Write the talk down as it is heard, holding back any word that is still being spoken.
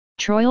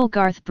Troyal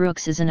Garth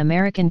Brooks is an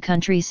American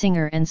country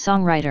singer and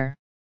songwriter.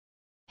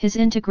 His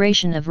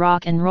integration of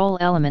rock and roll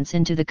elements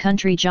into the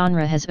country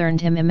genre has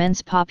earned him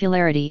immense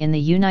popularity in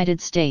the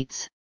United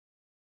States.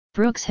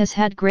 Brooks has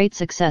had great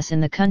success in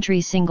the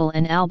country single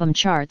and album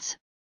charts,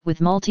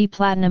 with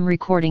multi-platinum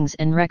recordings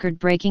and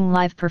record-breaking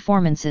live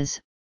performances,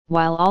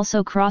 while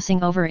also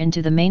crossing over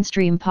into the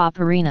mainstream pop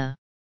arena.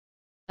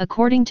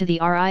 According to the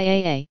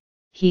RIAA,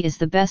 he is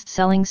the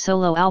best-selling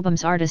solo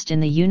albums artist in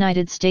the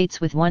United States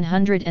with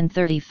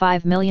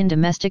 135 million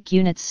domestic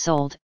units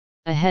sold,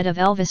 ahead of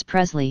Elvis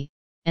Presley,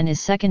 and is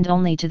second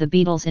only to the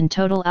Beatles in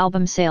total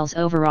album sales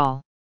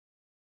overall.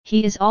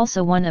 He is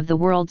also one of the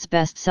world's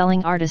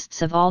best-selling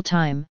artists of all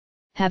time,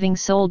 having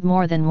sold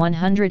more than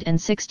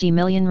 160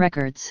 million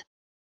records.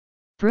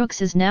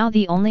 Brooks is now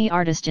the only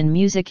artist in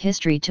music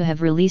history to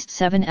have released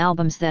 7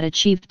 albums that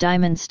achieved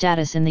diamond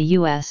status in the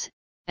U.S.,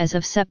 as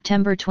of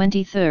September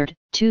 23,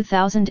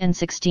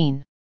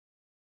 2016.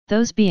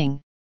 Those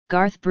being,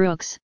 Garth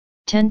Brooks,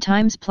 10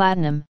 times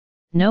platinum,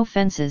 No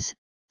Fences,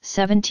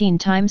 17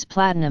 times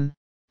platinum,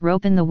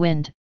 Ropin' the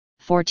Wind,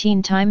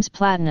 14 times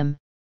platinum,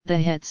 The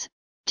Hits,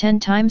 10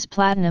 times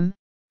platinum,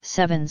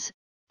 Sevens,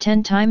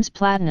 10 times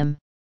platinum,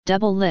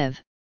 Double Live,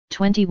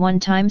 21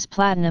 times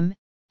platinum,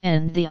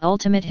 and The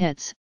Ultimate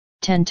Hits,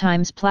 10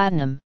 times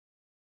platinum.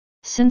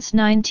 Since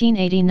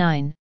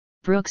 1989,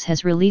 Brooks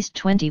has released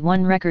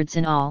 21 records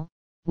in all,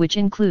 which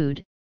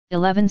include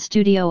 11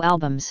 studio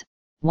albums,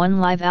 1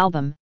 live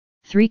album,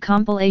 3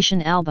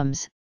 compilation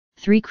albums,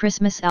 3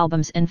 Christmas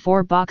albums and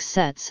 4 box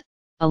sets,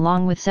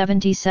 along with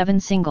 77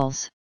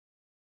 singles.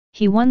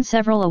 He won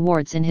several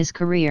awards in his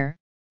career,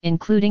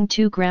 including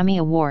 2 Grammy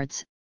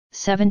Awards,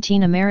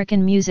 17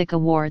 American Music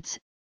Awards,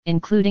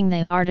 including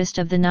the Artist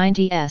of the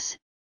 90s,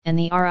 and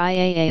the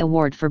RIAA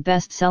Award for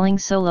Best-Selling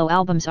Solo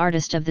Albums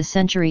Artist of the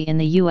Century in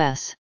the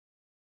U.S.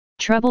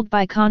 Troubled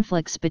by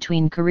conflicts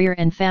between career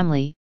and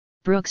family,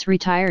 Brooks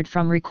retired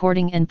from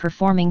recording and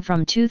performing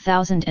from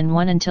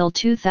 2001 until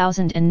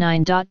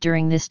 2009.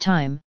 During this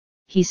time,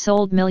 he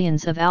sold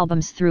millions of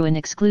albums through an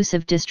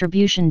exclusive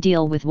distribution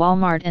deal with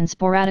Walmart and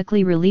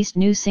sporadically released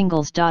new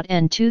singles.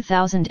 In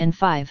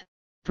 2005,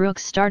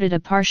 Brooks started a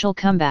partial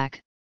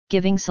comeback,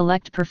 giving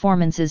select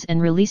performances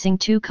and releasing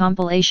 2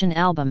 compilation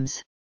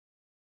albums.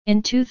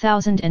 In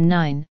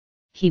 2009,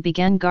 he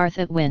began Garth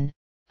at Wynn,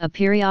 a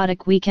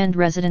periodic weekend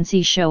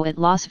residency show at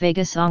Las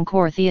Vegas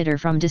Encore Theatre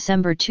from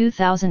December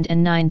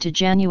 2009 to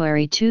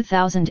January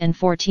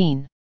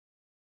 2014.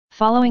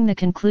 Following the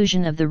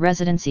conclusion of the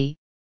residency,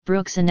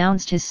 Brooks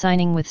announced his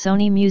signing with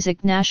Sony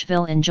Music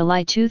Nashville in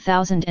July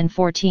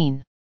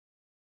 2014.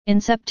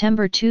 In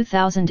September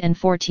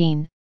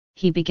 2014,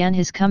 he began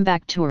his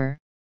comeback tour,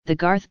 the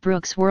Garth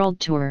Brooks World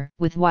Tour,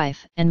 with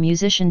wife and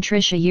musician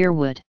Trisha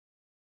Yearwood.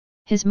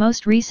 His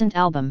most recent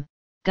album,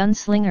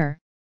 Gunslinger,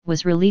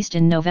 was released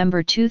in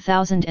November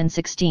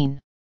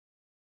 2016.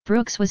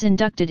 Brooks was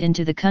inducted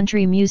into the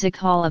Country Music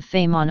Hall of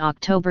Fame on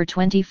October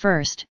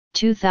 21,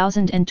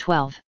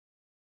 2012.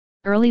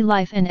 Early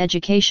life and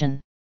education.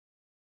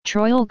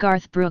 Troyal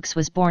Garth Brooks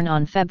was born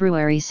on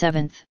February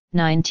 7,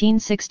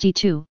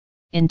 1962,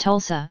 in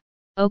Tulsa,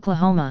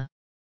 Oklahoma.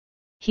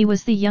 He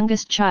was the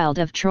youngest child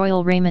of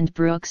Troyal Raymond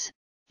Brooks,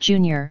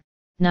 Jr.,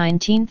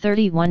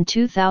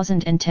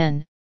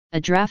 1931–2010,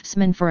 a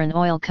draftsman for an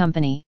oil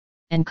company,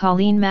 and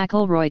Colleen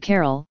McElroy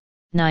Carroll,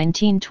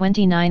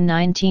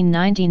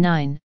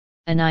 1929–1999,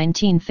 a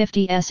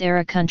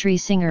 1950s-era country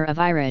singer of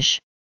Irish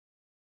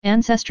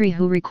ancestry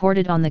who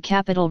recorded on the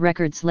Capitol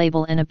Records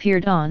label and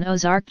appeared on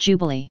Ozark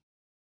Jubilee.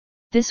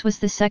 This was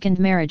the second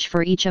marriage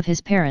for each of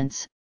his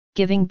parents,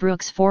 giving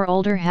Brooks 4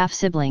 older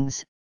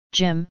half-siblings,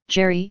 Jim,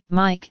 Jerry,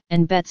 Mike,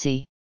 and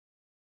Betsy.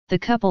 The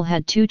couple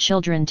had 2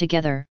 children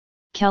together,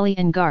 Kelly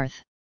and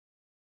Garth.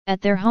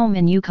 At their home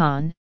in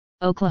Yukon,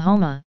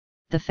 Oklahoma,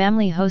 the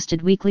family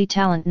hosted weekly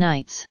talent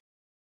nights.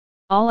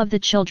 All of the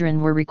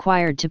children were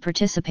required to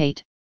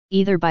participate,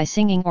 either by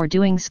singing or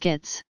doing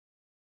skits.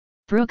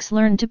 Brooks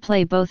learned to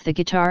play both the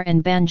guitar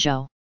and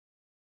banjo.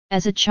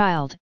 As a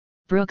child,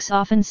 Brooks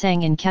often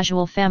sang in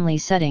casual family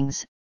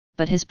settings,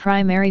 but his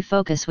primary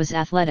focus was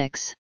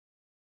athletics.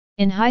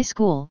 In high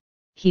school,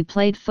 he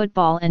played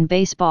football and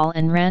baseball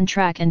and ran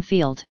track and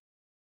field.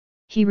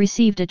 He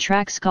received a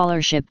track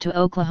scholarship to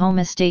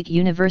Oklahoma State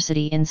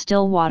University in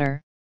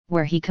Stillwater,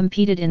 where he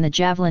competed in the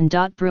javelin.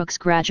 Brooks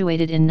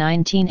graduated in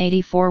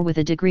 1984 with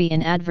a degree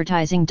in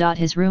advertising.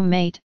 His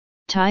roommate,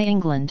 Ty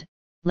England,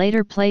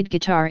 later played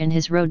guitar in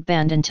his road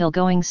band until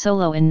going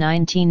solo in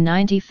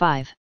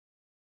 1995.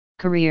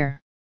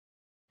 Career.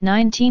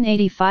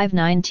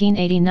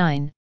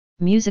 1985–1989,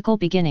 musical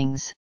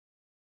beginnings.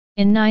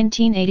 In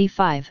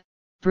 1985,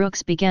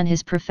 Brooks began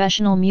his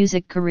professional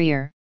music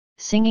career,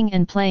 singing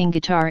and playing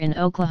guitar in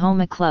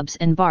Oklahoma clubs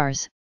and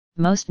bars,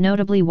 most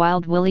notably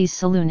Wild Willie's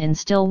Saloon in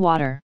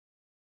Stillwater.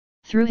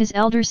 Through his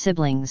elder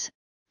siblings,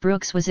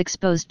 Brooks was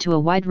exposed to a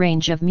wide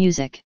range of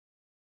music.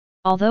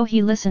 Although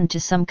he listened to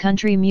some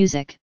country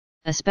music,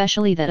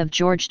 especially that of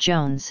George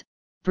Jones,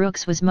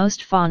 Brooks was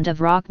most fond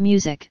of rock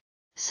music,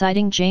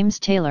 citing James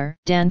Taylor,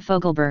 Dan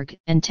Fogelberg,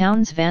 and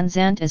Townes Van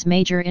Zandt as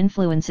major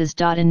influences.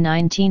 In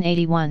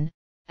 1981,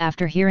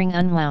 after hearing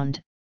Unwound,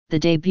 the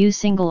debut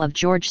single of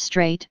George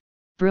Strait,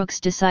 Brooks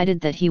decided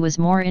that he was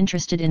more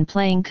interested in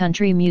playing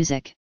country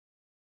music.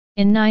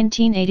 In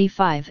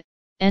 1985,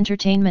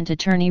 entertainment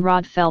attorney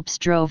Rod Phelps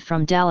drove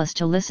from Dallas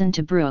to listen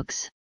to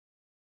Brooks.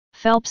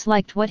 Phelps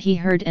liked what he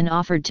heard and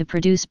offered to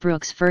produce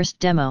Brooks' first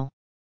demo.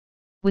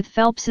 With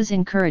Phelps's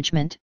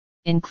encouragement,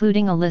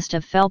 including a list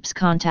of Phelps'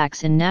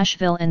 contacts in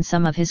Nashville and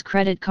some of his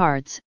credit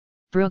cards,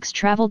 Brooks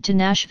traveled to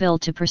Nashville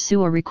to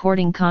pursue a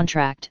recording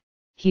contract.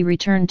 He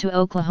returned to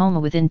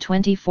Oklahoma within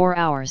 24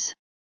 hours.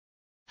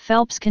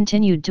 Phelps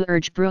continued to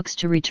urge Brooks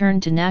to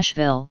return to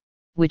Nashville,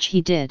 which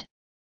he did.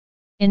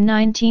 In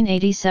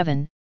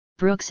 1987,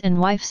 Brooks and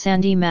wife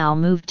Sandy Mal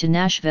moved to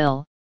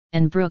Nashville,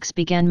 and Brooks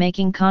began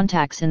making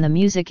contacts in the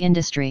music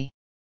industry.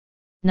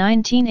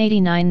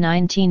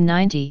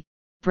 1989–1990,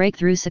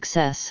 breakthrough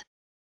success.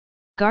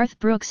 Garth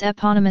Brooks'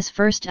 eponymous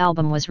first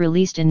album was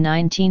released in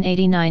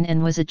 1989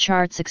 and was a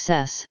chart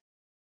success.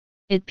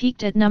 It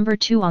peaked at number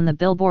 2 on the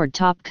Billboard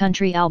Top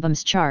Country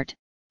Albums chart,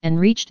 and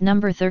reached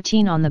number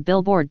 13 on the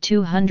Billboard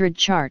 200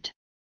 chart.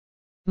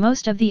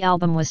 Most of the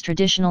album was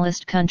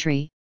traditionalist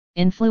country,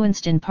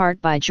 influenced in part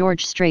by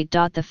George Strait.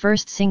 The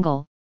first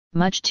single,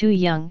 Much Too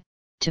Young,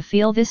 To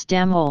Feel This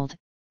Damn Old,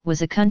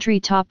 was a country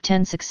top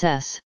 10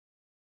 success.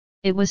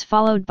 It was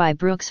followed by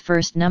Brooks'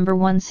 first number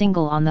 1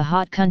 single on the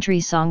Hot Country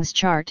Songs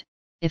chart,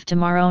 If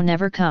Tomorrow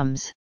Never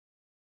Comes.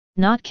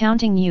 Not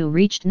Counting You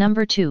reached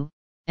number 2,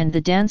 and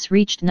The Dance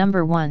reached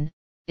number 1.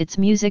 Its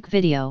music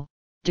video,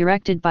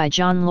 directed by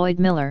John Lloyd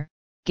Miller,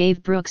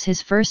 gave Brooks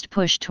his first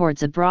push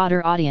towards a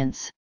broader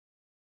audience.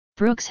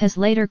 Brooks has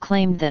later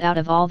claimed that out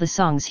of all the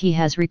songs he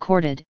has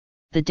recorded,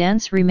 The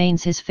Dance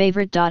remains his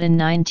favorite. In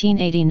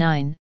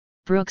 1989,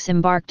 Brooks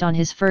embarked on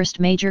his first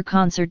major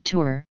concert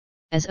tour,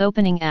 as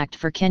opening act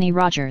for Kenny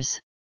Rogers.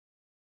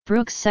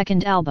 Brooks'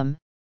 second album,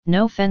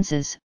 No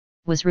Fences,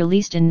 was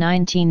released in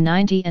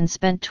 1990 and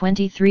spent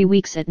 23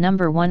 weeks at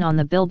number 1 on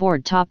the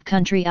Billboard Top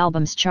Country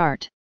Albums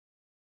chart.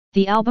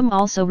 The album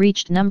also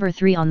reached number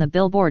 3 on the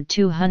Billboard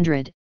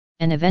 200,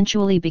 and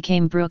eventually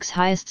became Brooks'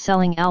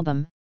 highest-selling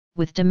album,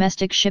 with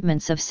domestic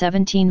shipments of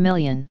 17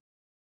 million.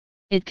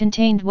 It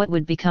contained what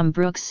would become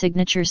Brooks'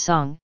 signature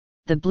song,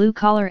 the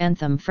blue-collar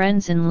anthem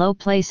Friends in Low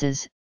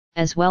Places,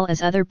 as well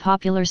as other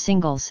popular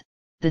singles,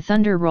 The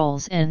Thunder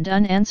Rolls and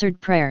Unanswered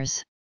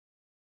Prayers.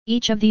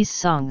 Each of these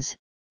songs,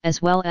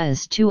 as well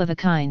as Two of a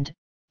Kind,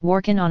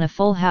 Workin' on a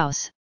Full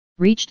House,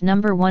 reached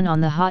number 1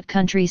 on the Hot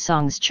Country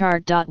Songs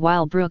chart.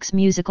 While Brooks'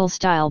 musical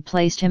style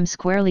placed him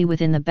squarely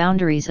within the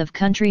boundaries of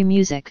country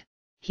music,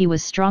 he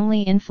was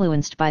strongly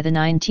influenced by the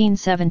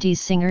 1970s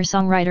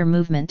singer-songwriter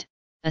movement,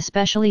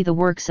 especially the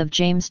works of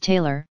James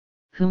Taylor,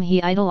 whom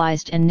he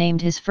idolized and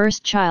named his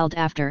first child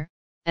after,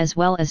 as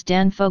well as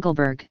Dan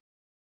Fogelberg.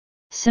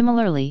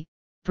 Similarly,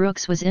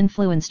 Brooks was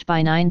influenced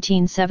by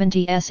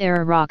 1970s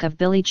era rock of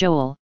Billy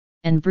Joel,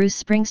 and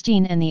Bruce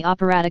Springsteen, and the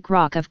operatic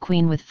rock of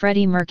Queen with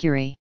Freddie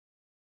Mercury.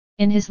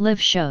 In his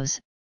live shows,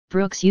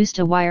 Brooks used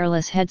a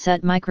wireless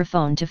headset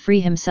microphone to free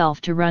himself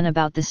to run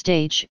about the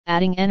stage,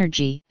 adding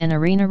energy and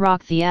arena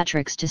rock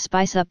theatrics to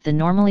spice up the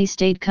normally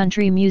staid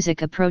country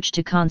music approach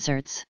to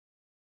concerts.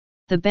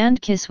 The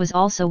band Kiss was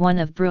also one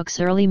of Brooks'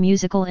 early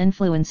musical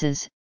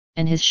influences,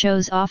 and his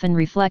shows often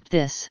reflect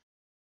this.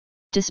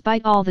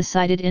 Despite all the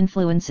cited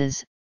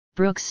influences,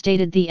 Brooks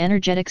stated the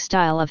energetic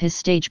style of his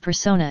stage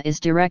persona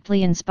is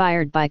directly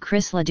inspired by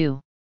Chris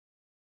Ledoux.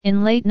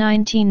 In late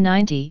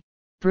 1990,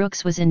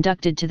 Brooks was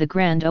inducted to the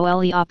Grand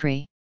Ole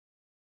Opry.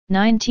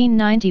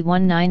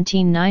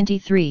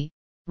 1991–1993,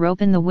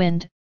 Ropin' the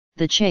Wind,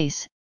 The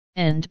Chase,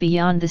 and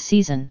Beyond the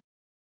Season.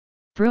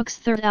 Brooks'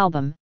 third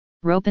album,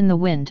 Ropin' the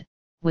Wind,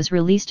 was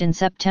released in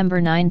September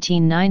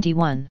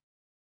 1991.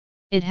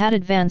 It had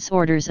advance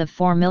orders of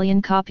 4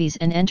 million copies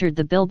and entered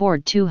the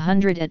Billboard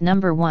 200 at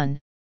number 1.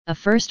 A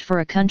first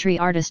for a country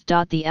artist.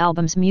 The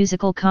album's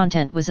musical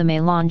content was a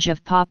melange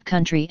of pop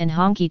country and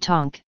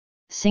honky-tonk.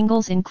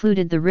 Singles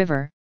included The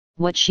River,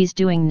 What She's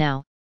Doing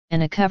Now,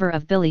 and a cover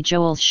of Billy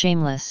Joel's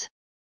Shameless.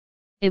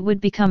 It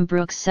would become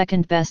Brooks'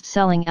 second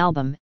best-selling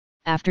album,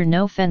 after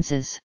No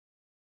Fences.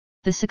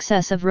 The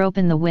success of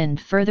Ropin' the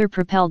Wind further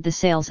propelled the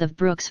sales of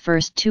Brooks'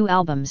 first 2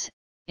 albums,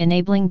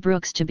 enabling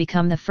Brooks to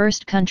become the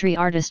first country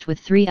artist with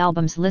 3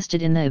 albums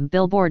listed in the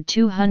Billboard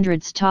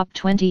 200's Top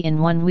 20 in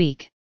 1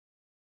 week.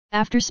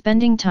 After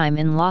spending time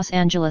in Los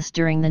Angeles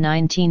during the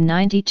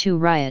 1992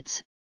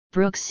 riots,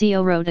 Brooks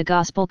co-wrote a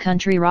gospel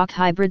country rock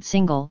hybrid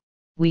single,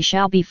 We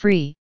Shall Be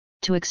Free,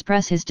 to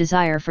express his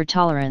desire for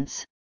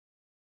tolerance.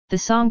 The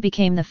song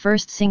became the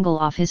first single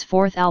off his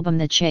 4th album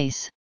The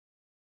Chase.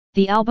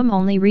 The album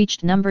only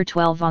reached number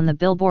 12 on the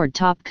Billboard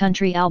Top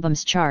Country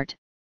Albums chart,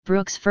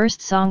 Brooks'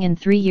 first song in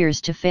 3 years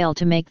to fail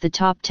to make the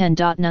top 10.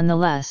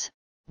 Nonetheless,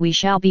 We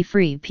Shall Be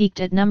Free peaked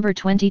at number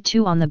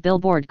 22 on the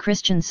Billboard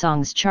Christian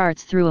Songs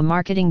charts through a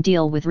marketing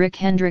deal with Rick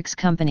Hendricks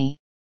Company,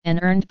 and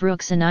earned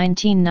Brooks a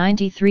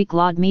 1993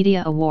 GLAAD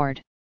Media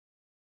Award.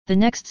 The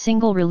next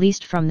single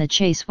released from The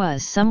Chase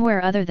was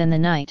Somewhere Other Than the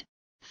Night,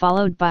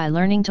 followed by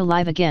Learning to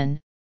Live Again,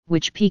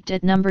 which peaked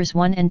at numbers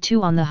 1 and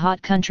 2 on the Hot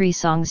Country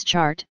Songs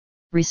chart,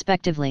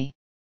 respectively.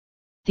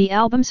 The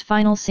album's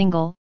final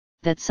single,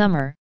 That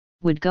Summer,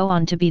 would go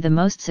on to be the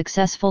most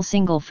successful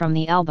single from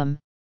the album,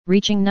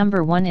 reaching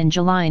number 1 in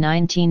July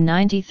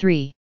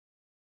 1993.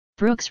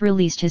 Brooks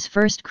released his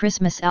first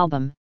Christmas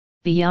album,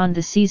 Beyond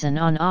the Season,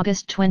 on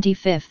August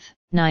 25,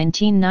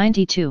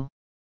 1992.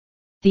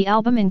 The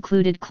album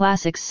included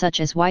classics such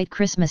as White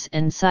Christmas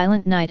and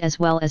Silent Night, as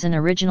well as an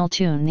original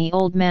tune, The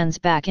Old Man's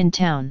Back in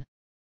Town.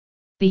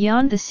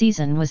 Beyond the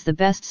Season was the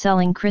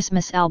best-selling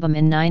Christmas album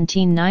in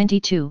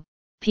 1992,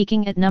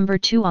 peaking at number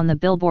 2 on the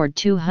Billboard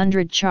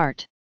 200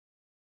 chart.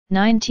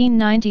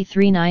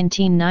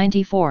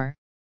 1993-1994,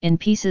 In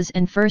Pieces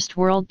and First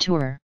World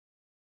Tour.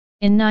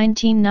 In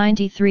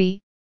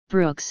 1993,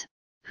 Brooks,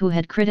 who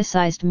had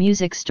criticized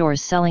music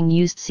stores selling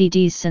used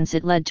CDs since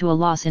it led to a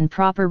loss in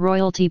proper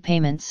royalty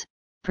payments,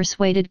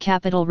 persuaded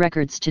Capitol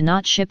Records to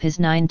not ship his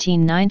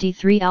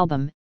 1993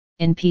 album,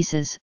 In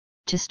Pieces,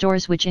 to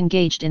stores which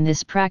engaged in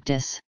this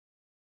practice.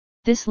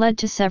 This led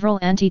to several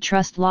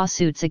antitrust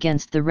lawsuits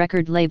against the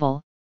record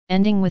label,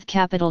 ending with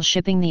Capitol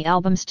shipping the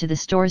albums to the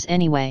stores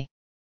anyway.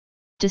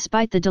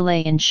 Despite the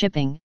delay in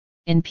shipping,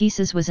 In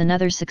Pieces was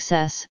another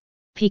success,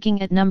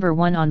 peaking at number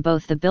 1 on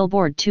both the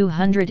Billboard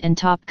 200 and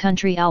Top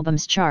Country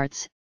Albums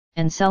charts,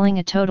 and selling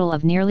a total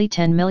of nearly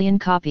 10 million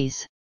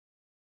copies.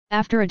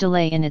 After a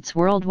delay in its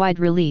worldwide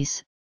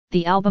release,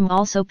 the album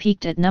also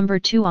peaked at number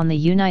 2 on the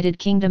United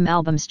Kingdom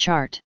Albums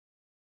chart.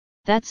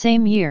 That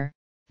same year,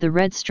 The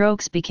Red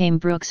Strokes became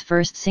Brooks'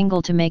 first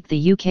single to make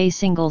the UK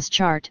singles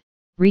chart,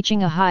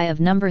 reaching a high of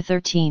number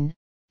 13.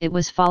 It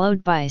was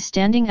followed by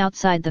Standing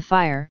Outside the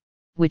Fire,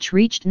 which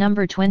reached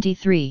number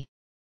 23.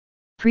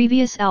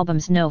 Previous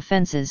albums No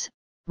Fences,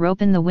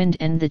 Ropin' the Wind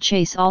and The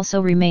Chase also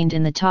remained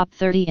in the top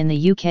 30 in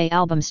the UK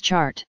albums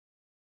chart.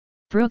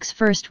 Brooks'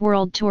 first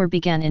world tour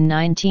began in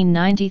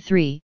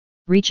 1993,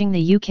 reaching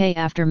the UK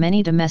after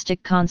many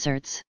domestic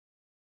concerts.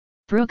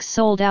 Brooks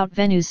sold out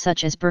venues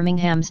such as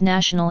Birmingham's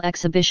National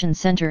Exhibition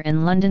Centre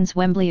and London's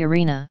Wembley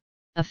Arena,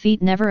 a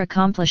feat never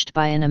accomplished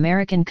by an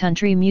American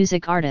country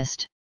music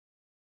artist.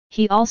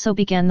 He also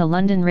began the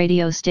London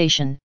radio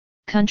station,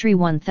 Country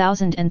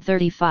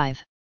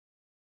 1035.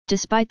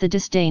 Despite the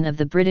disdain of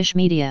the British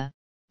media,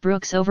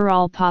 Brooks'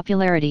 overall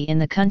popularity in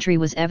the country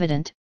was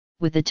evident,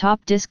 with the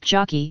top disc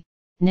jockey,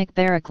 Nick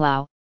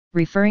Barraclough,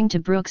 referring to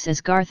Brooks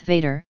as Garth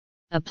Vader,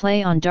 a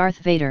play on Darth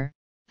Vader,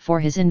 for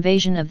his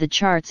invasion of the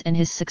charts and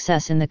his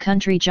success in the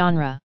country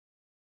genre.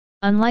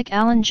 Unlike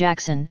Alan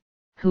Jackson,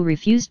 who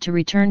refused to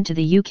return to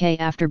the UK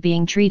after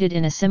being treated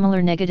in a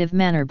similar negative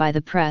manner by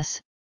the press,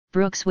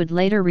 Brooks would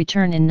later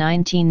return in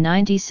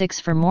 1996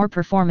 for more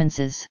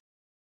performances.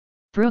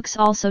 Brooks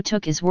also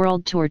took his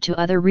world tour to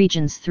other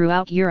regions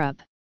throughout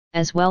Europe,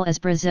 as well as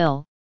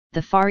Brazil,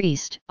 the Far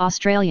East,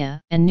 Australia,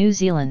 and New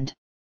Zealand.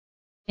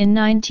 In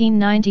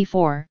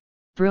 1994,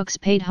 Brooks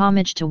paid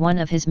homage to one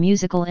of his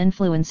musical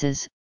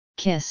influences,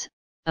 Kiss,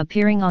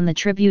 appearing on the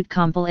tribute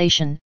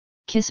compilation,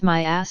 Kiss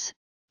My Ass,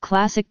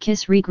 Classic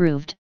Kiss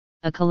Regrooved,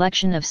 a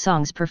collection of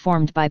songs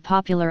performed by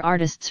popular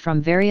artists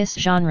from various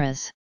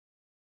genres.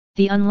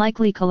 The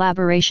unlikely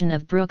collaboration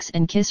of Brooks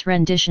and Kiss'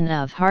 rendition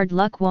of Hard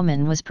Luck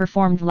Woman was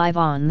performed live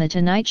on The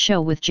Tonight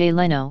Show with Jay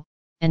Leno,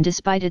 and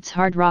despite its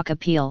hard rock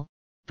appeal,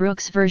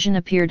 Brooks' version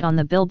appeared on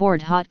the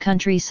Billboard Hot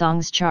Country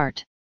Songs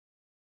chart.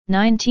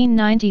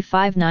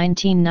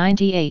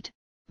 1995-1998,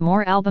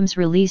 more albums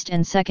released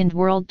and second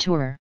world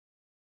tour.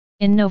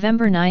 In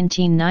November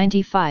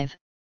 1995,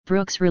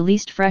 Brooks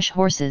released Fresh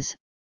Horses,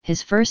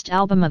 his first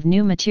album of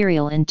new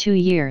material in 2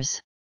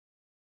 years.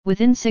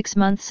 Within 6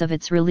 months of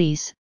its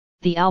release,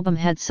 the album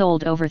had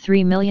sold over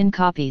 3 million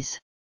copies.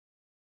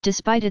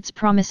 Despite its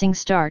promising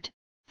start,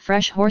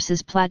 Fresh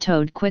Horses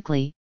plateaued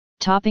quickly,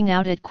 topping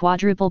out at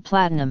quadruple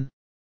platinum.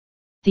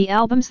 The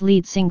album's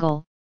lead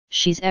single,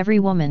 She's Every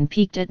Woman,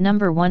 peaked at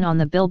number 1 on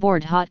the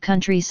Billboard Hot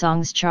Country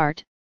Songs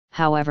chart.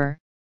 However,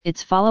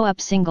 its follow-up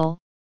single,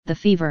 The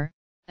Fever,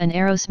 an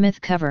Aerosmith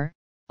cover,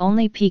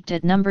 only peaked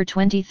at number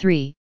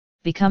 23,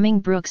 becoming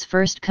Brooks'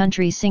 first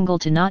country single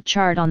to not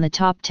chart on the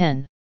top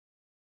 10.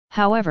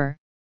 However,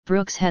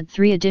 Brooks had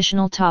 3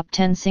 additional top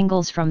 10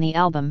 singles from the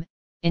album,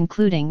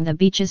 including The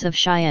Beaches of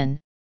Cheyenne,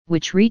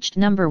 which reached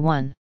number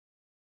 1.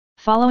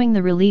 Following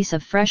the release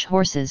of Fresh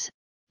Horses,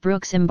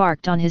 Brooks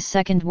embarked on his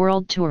second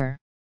world tour.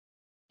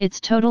 Its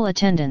total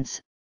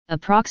attendance,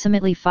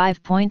 approximately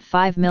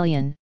 5.5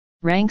 million,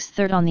 ranks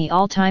third on the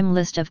all-time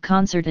list of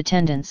concert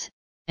attendance,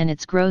 and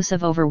its gross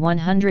of over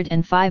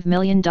 $105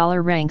 million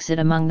ranks it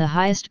among the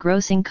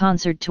highest-grossing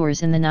concert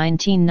tours in the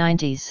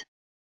 1990s.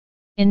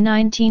 In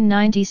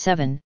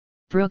 1997,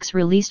 Brooks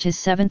released his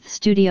 7th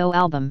studio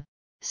album,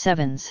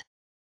 Sevens.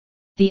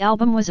 The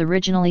album was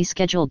originally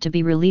scheduled to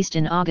be released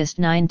in August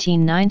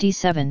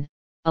 1997,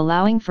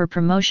 allowing for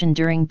promotion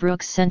during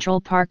Brooks' Central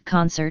Park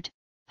concert.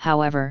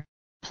 However,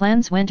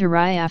 plans went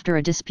awry after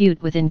a dispute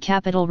within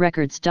Capitol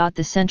Records.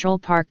 The Central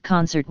Park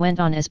concert went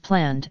on as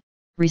planned,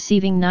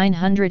 receiving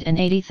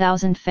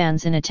 980,000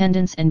 fans in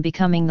attendance and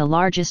becoming the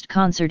largest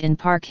concert in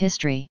park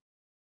history.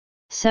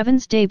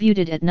 Sevens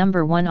debuted at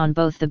number 1 on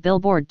both the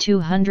Billboard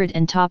 200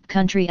 and Top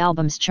Country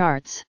Albums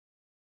charts.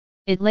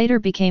 It later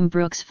became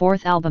Brooks'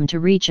 fourth album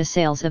to reach a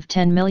sales of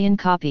 10 million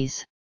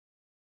copies.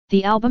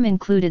 The album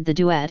included the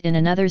duet In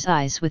Another's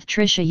Eyes with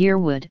Trisha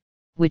Yearwood,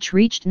 which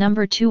reached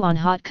number 2 on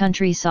Hot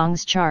Country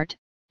Songs chart,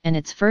 and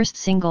its first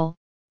single,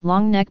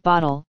 Long Neck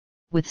Bottle,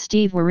 with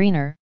Steve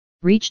Wariner,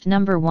 reached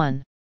number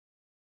 1.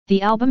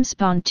 The album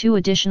spawned 2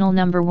 additional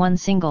number 1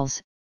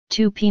 singles,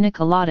 2 Pina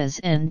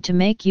Coladas and To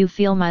Make You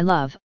Feel My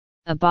Love,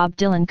 a Bob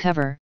Dylan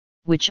cover,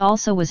 which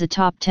also was a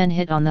top 10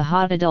 hit on the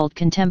Hot Adult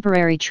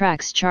Contemporary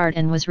Tracks chart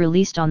and was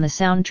released on the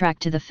soundtrack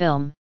to the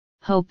film,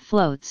 Hope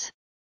Floats.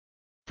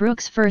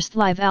 Brooks' first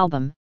live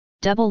album,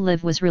 Double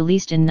Live, was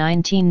released in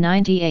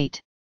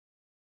 1998.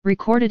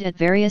 Recorded at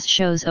various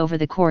shows over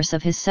the course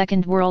of his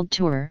second world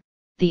tour,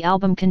 the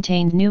album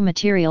contained new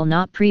material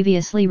not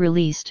previously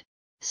released,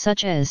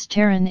 such as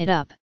Tearin' It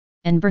Up,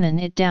 and Burnin'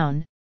 It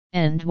Down,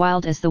 and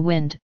Wild as the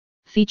Wind,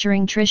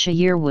 featuring Trisha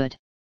Yearwood.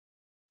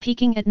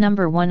 Peaking at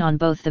number 1 on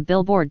both the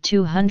Billboard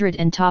 200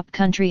 and Top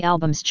Country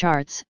Albums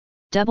charts,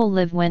 Double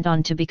Live went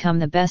on to become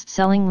the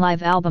best-selling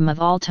live album of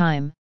all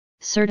time,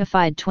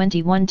 certified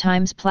 21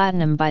 times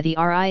platinum by the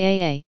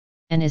RIAA,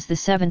 and is the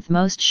 7th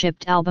most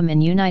shipped album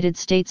in United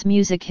States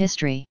music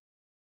history.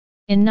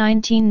 In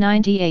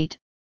 1998,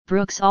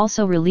 Brooks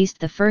also released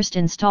the first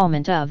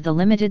installment of the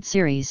limited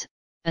series,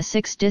 a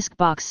 6-disc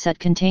box set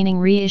containing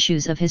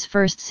reissues of his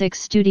first 6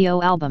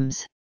 studio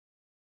albums.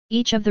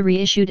 Each of the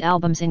reissued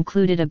albums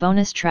included a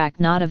bonus track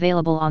not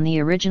available on the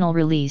original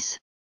release.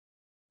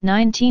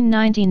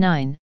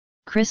 1999,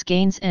 Chris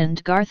Gaines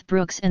and Garth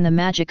Brooks and the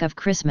Magic of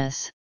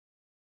Christmas.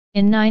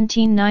 In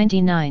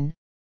 1999,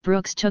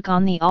 Brooks took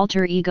on the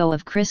alter ego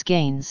of Chris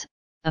Gaines,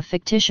 a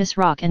fictitious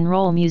rock and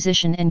roll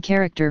musician and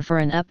character for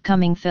an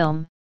upcoming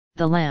film,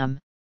 The Lamb.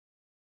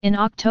 In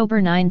October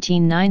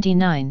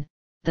 1999,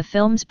 the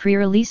film's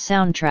pre-release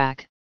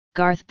soundtrack,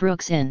 Garth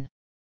Brooks in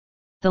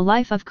The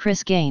Life of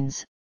Chris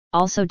Gaines,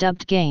 also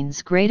dubbed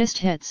Gaines' Greatest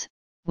Hits,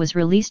 was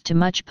released to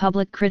much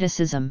public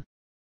criticism.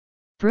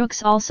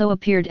 Brooks also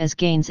appeared as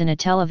Gaines in a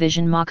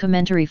television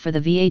mockumentary for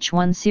the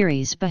VH1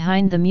 series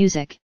Behind the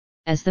Music,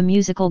 as the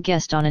musical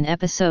guest on an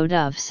episode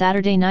of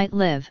Saturday Night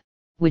Live,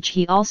 which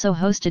he also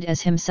hosted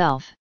as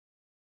himself.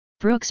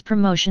 Brooks'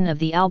 promotion of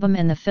the album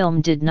and the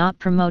film did not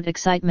promote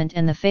excitement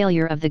and the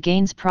failure of the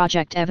Gaines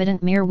project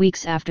evident mere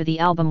weeks after the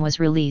album was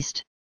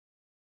released.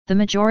 The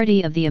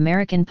majority of the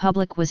American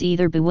public was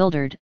either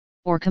bewildered,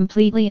 or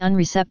completely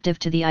unreceptive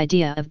to the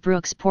idea of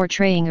Brooks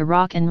portraying a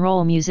rock and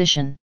roll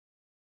musician.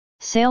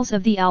 Sales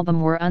of the album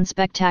were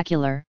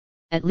unspectacular,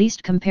 at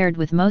least compared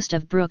with most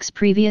of Brooks'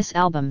 previous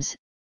albums,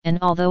 and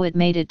although it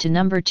made it to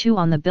number 2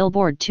 on the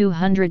Billboard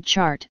 200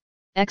 chart,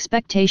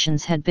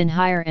 expectations had been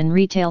higher and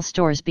retail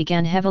stores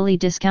began heavily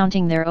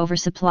discounting their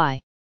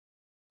oversupply.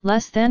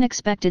 Less than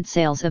expected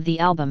sales of the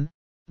album,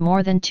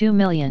 more than 2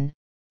 million,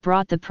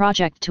 brought the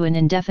project to an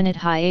indefinite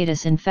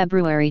hiatus in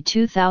February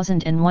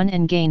 2001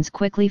 and Gaines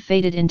quickly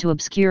faded into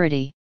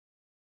obscurity.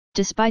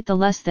 Despite the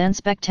less than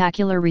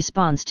spectacular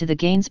response to the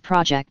Gaines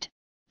project,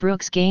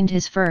 Brooks gained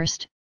his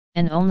first,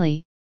 and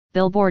only,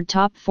 Billboard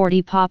Top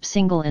 40 pop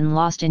single in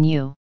Lost in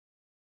You.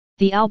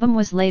 The album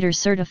was later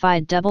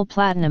certified double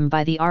platinum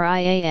by the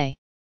RIAA.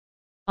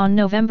 On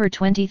November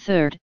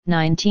 23,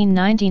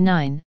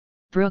 1999,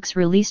 Brooks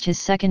released his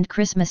second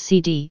Christmas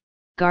CD,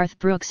 Garth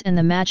Brooks and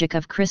the Magic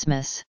of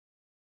Christmas.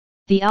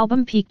 The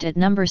album peaked at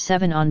number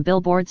 7 on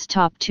Billboard's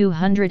Top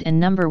 200 and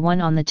number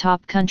 1 on the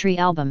Top Country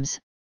Albums,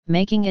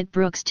 making it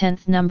Brooks'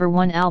 10th number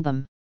 1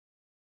 album.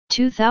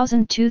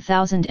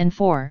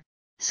 2000-2004,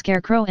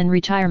 Scarecrow and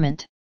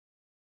Retirement.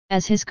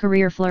 As his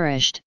career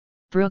flourished,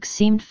 Brooks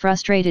seemed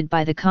frustrated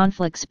by the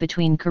conflicts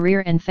between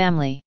career and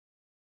family.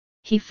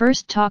 He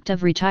first talked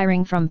of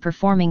retiring from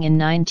performing in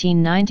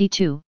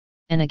 1992,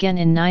 and again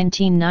in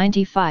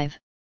 1995,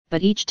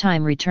 but each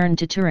time returned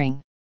to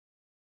touring.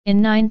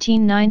 In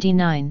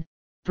 1999,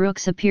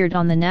 Brooks appeared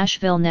on the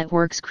Nashville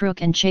Network's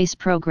Crook and Chase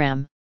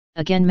program,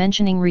 again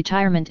mentioning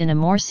retirement in a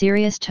more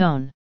serious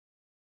tone.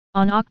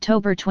 On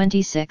October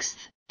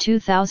 26,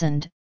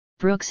 2000,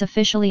 Brooks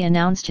officially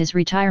announced his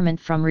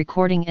retirement from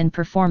recording and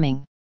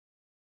performing.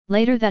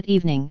 Later that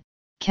evening,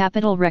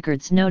 Capitol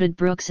Records noted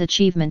Brooks'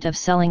 achievement of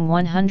selling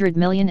 100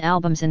 million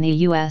albums in the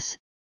U.S.,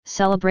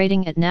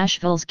 celebrating at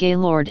Nashville's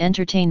Gaylord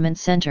Entertainment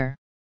Center.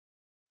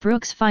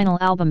 Brooks' final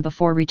album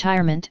before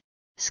retirement,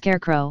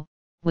 Scarecrow,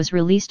 was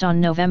released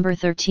on November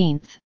 13,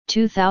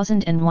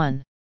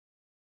 2001.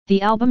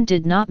 The album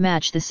did not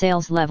match the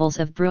sales levels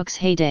of Brooks'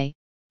 heyday,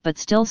 but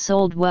still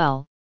sold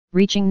well,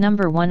 reaching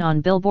number 1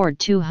 on Billboard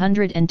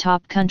 200 and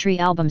Top Country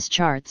Albums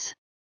charts.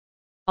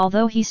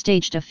 Although he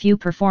staged a few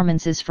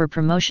performances for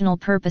promotional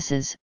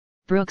purposes,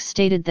 Brooks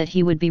stated that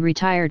he would be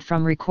retired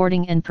from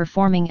recording and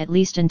performing at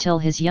least until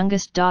his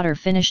youngest daughter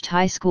finished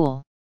high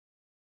school.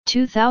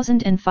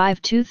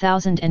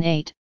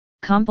 2005-2008,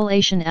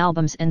 compilation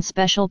albums and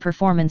special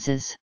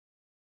performances.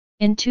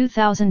 In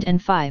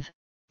 2005,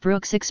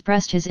 Brooks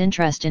expressed his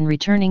interest in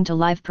returning to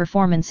live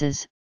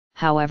performances,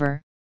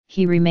 however,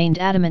 he remained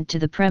adamant to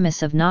the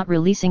premise of not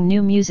releasing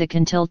new music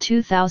until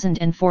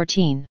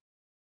 2014.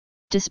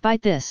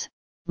 Despite this,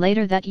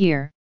 later that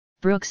year,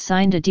 Brooks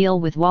signed a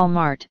deal with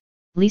Walmart,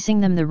 leasing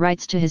them the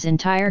rights to his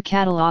entire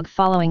catalog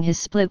following his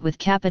split with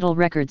Capitol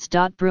Records.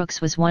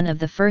 Brooks was one of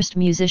the first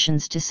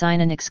musicians to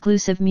sign an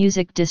exclusive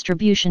music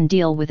distribution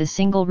deal with a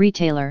single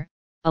retailer,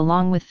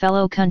 along with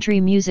fellow country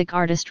music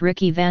artist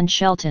Ricky Van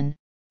Shelton,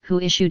 who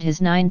issued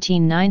his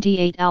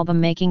 1998 album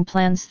Making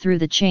Plans through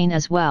the chain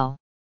as well.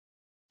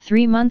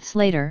 3 months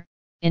later,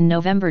 in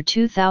November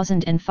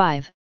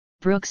 2005,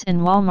 Brooks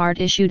and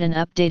Walmart issued and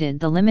updated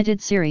the limited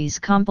series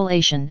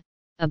compilation,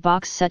 a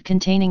box set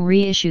containing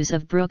reissues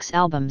of Brooks'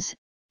 albums,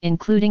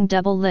 including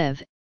Double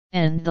Live,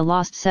 and The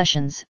Lost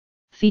Sessions,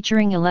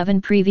 featuring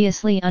 11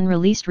 previously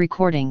unreleased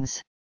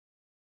recordings.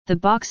 The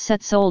box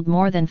set sold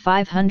more than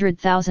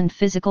 500,000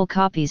 physical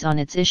copies on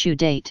its issue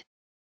date.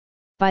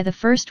 By the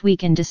first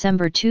week in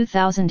December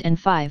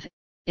 2005,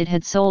 it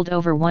had sold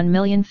over 1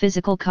 million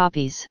physical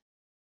copies.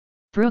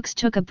 Brooks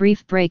took a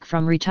brief break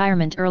from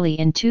retirement early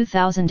in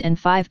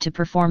 2005 to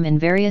perform in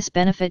various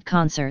benefit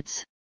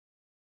concerts.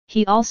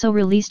 He also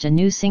released a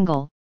new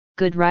single,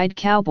 Good Ride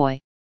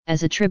Cowboy,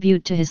 as a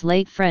tribute to his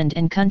late friend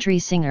and country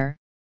singer,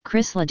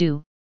 Chris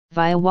Ledoux,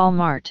 via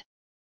Walmart.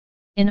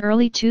 In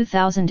early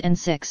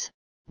 2006,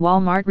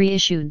 Walmart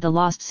reissued The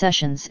Lost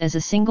Sessions as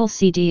a single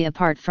CD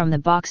apart from the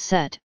box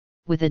set,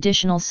 with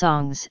additional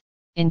songs,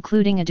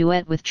 including a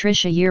duet with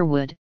Trisha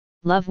Yearwood,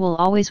 Love Will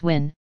Always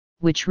Win,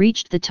 which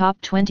reached the top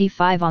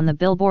 25 on the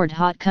Billboard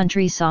Hot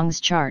Country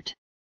Songs chart.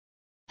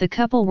 The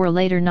couple were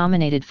later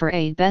nominated for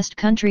a Best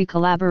Country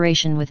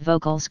Collaboration with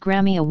Vocals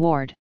Grammy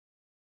Award.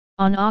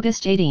 On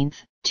August 18,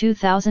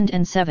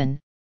 2007,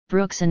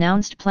 Brooks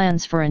announced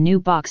plans for a new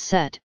box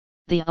set,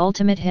 The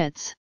Ultimate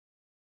Hits.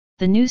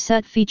 The new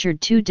set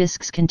featured 2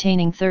 discs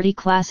containing 30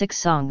 classic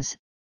songs,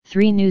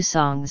 3 new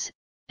songs,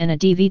 and a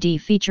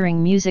DVD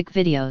featuring music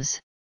videos.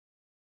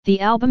 The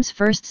album's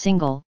first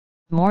single,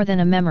 More Than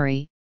a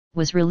Memory,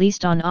 was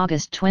released on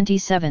August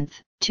 27,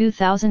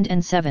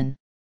 2007.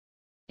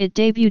 It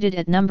debuted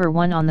at number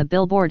 1 on the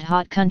Billboard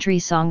Hot Country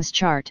Songs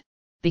chart,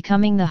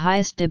 becoming the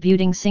highest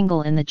debuting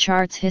single in the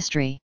chart's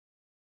history.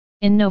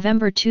 In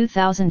November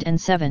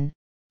 2007,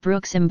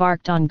 Brooks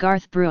embarked on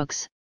Garth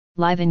Brooks,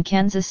 Live in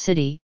Kansas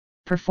City,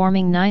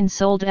 performing 9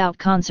 sold-out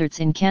concerts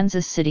in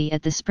Kansas City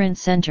at the Sprint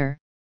Center,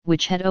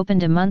 which had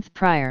opened a month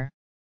prior.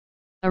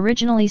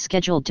 Originally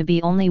scheduled to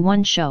be only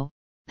 1 show,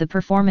 the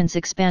performance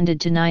expanded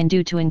to 9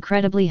 due to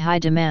incredibly high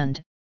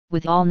demand,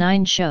 with all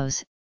 9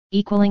 shows,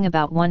 equaling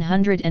about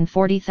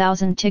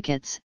 140,000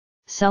 tickets,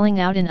 selling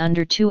out in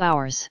under 2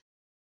 hours.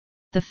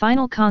 The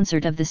final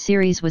concert of the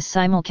series was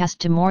simulcast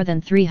to more than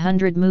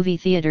 300 movie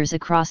theaters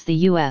across the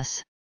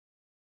U.S.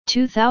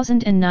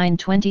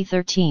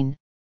 2009-2013,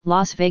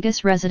 Las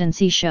Vegas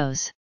residency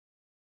shows.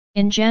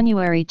 In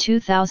January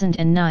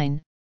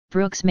 2009,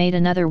 Brooks made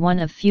another one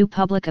of few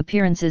public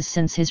appearances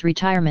since his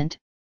retirement,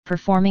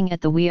 performing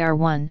at the We Are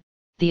One,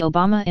 the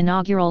Obama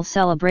inaugural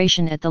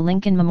celebration at the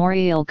Lincoln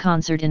Memorial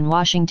Concert in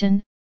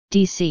Washington,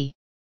 D.C.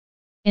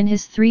 In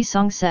his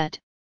 3-song set,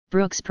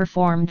 Brooks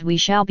performed We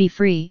Shall Be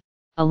Free,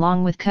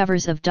 along with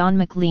covers of Don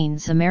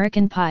McLean's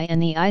American Pie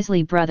and the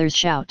Isley Brothers'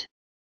 Shout.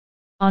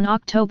 On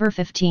October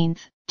 15,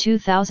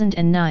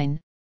 2009,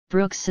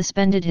 Brooks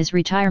suspended his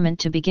retirement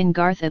to begin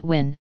Garth at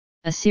Win,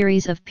 a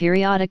series of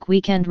periodic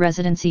weekend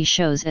residency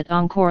shows at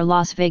Encore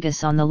Las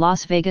Vegas on the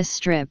Las Vegas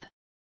Strip.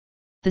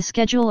 The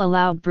schedule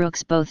allowed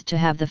Brooks both to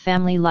have the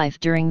family life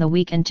during the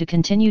week and to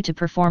continue to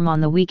perform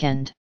on the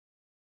weekend.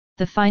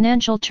 The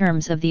financial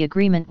terms of the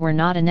agreement were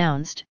not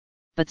announced,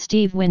 but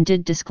Steve Wynn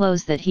did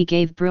disclose that he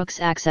gave Brooks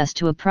access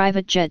to a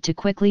private jet to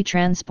quickly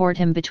transport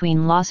him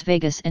between Las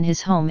Vegas and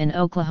his home in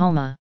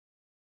Oklahoma.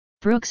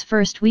 Brooks'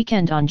 first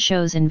weekend on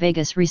shows in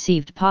Vegas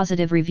received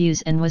positive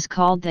reviews and was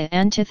called the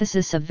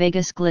antithesis of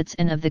Vegas glitz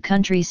and of the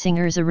country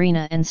singers'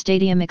 arena and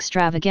stadium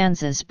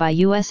extravaganzas by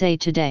USA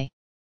Today.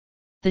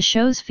 The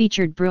shows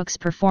featured Brooks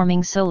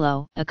performing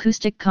solo,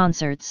 acoustic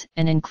concerts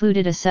and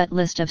included a set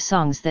list of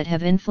songs that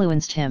have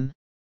influenced him.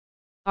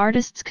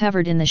 Artists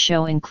covered in the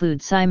show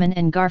include Simon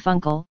and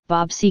Garfunkel,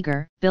 Bob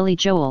Seger, Billy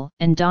Joel,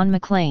 and Don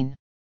McLean.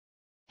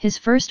 His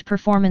first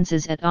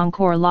performances at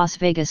Encore Las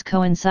Vegas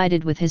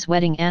coincided with his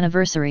wedding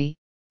anniversary,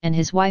 and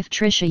his wife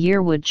Trisha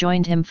Yearwood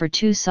joined him for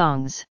 2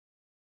 songs.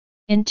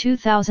 In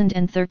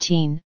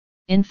 2013,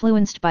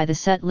 influenced by the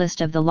set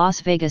list of the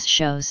Las Vegas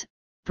shows,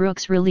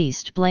 Brooks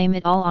released Blame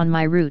It All on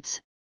My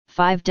Roots,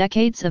 5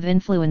 Decades of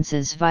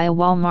Influences via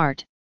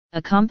Walmart,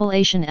 a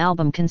compilation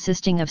album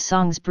consisting of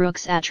songs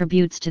Brooks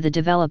attributes to the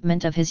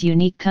development of his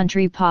unique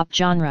country pop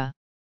genre.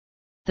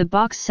 The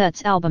box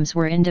set's albums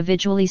were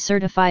individually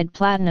certified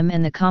platinum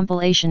and the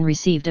compilation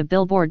received a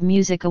Billboard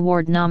Music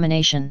Award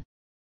nomination.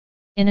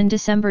 In a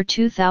December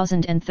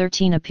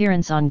 2013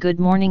 appearance on Good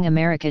Morning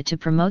America to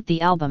promote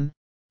the album,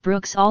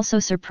 Brooks also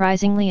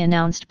surprisingly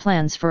announced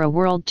plans for a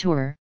world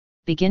tour,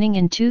 beginning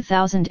in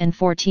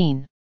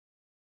 2014.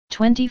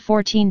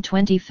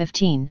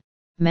 2014-2015,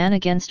 Man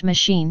Against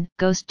Machine,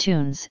 Ghost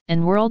Tunes,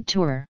 and World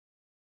Tour.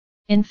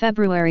 In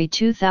February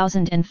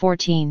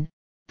 2014,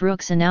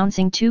 Brooks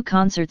announcing 2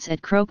 concerts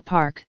at Croke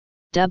Park,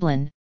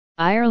 Dublin,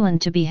 Ireland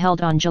to be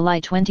held on July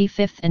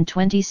 25 and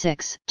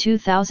 26,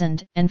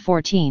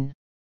 2014.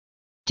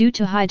 Due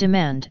to high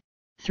demand,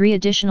 3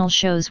 additional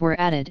shows were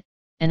added,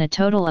 and a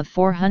total of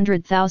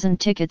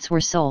 400,000 tickets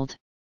were sold.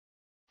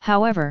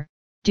 However,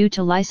 due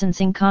to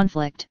licensing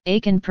conflict,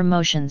 Aiken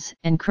Promotions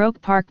and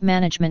Croke Park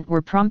management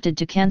were prompted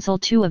to cancel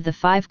 2 of the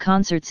 5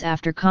 concerts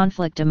after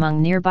conflict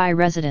among nearby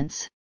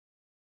residents.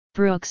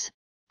 Brooks,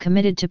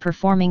 committed to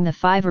performing the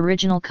 5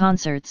 original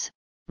concerts,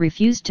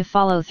 refused to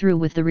follow through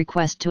with the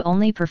request to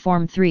only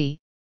perform 3,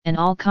 and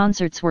all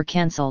concerts were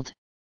cancelled.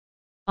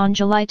 On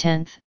July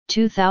 10,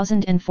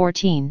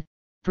 2014,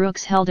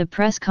 Brooks held a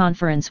press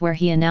conference where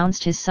he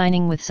announced his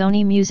signing with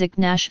Sony Music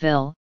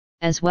Nashville,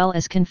 as well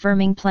as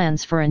confirming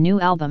plans for a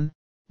new album,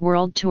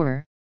 world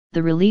tour,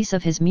 the release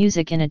of his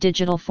music in a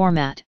digital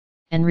format,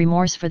 and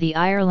remorse for the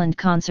Ireland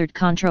concert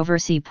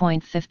controversy.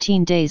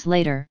 15 days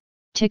later,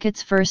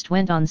 tickets first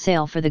went on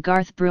sale for the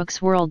Garth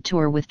Brooks World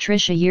Tour with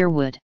Trisha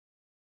Yearwood.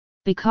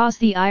 Because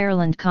the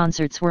Ireland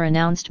concerts were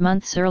announced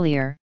months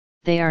earlier,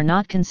 they are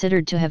not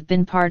considered to have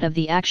been part of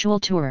the actual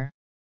tour.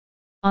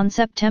 On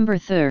September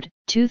 3,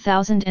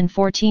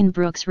 2014,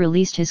 Brooks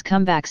released his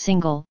comeback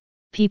single,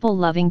 People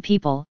Loving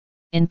People,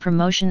 in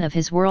promotion of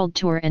his world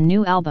tour and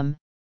new album,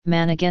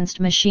 Man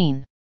Against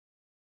Machine.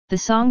 The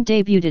song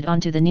debuted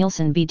onto the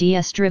Nielsen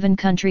BDS-driven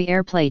country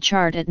airplay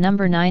chart at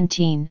number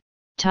 19,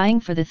 tying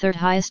for the 3rd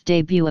highest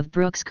debut of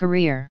Brooks'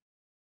 career.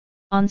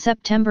 On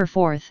September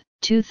 4,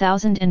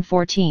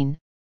 2014,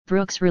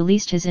 Brooks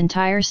released his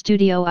entire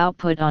studio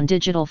output on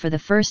digital for the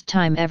first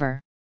time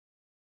ever.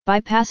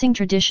 Bypassing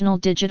traditional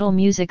digital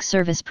music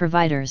service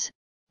providers,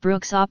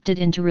 Brooks opted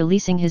into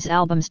releasing his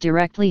albums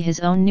directly his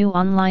own new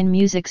online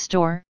music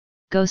store,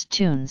 Ghost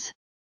Tunes.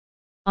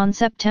 On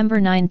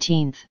September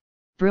 19,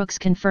 Brooks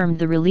confirmed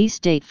the release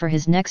date for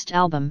his next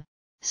album,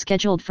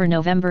 scheduled for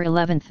November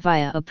 11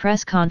 via a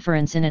press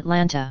conference in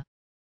Atlanta.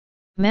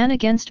 Man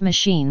Against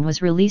Machine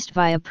was released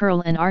via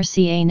Pearl and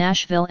RCA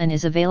Nashville and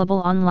is available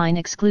online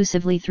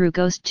exclusively through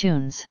Ghost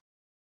Tunes.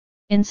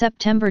 In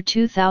September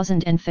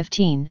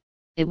 2015,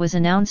 it was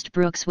announced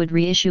Brooks would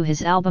reissue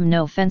his album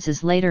No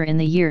Fences later in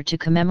the year to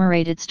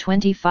commemorate its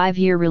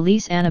 25-year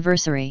release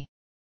anniversary.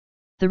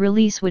 The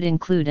release would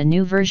include a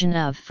new version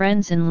of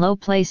Friends in Low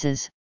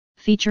Places,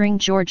 featuring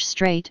George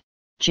Strait,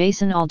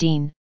 Jason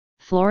Aldean,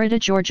 Florida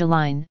Georgia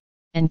Line,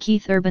 and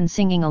Keith Urban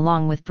singing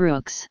along with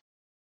Brooks.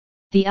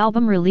 The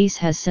album release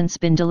has since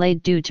been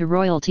delayed due to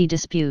royalty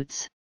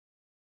disputes.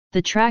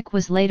 The track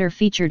was later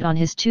featured on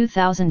his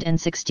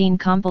 2016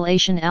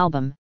 compilation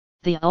album,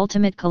 The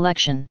Ultimate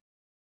Collection.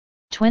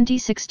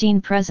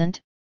 2016 Present,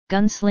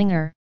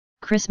 Gunslinger,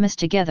 Christmas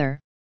Together,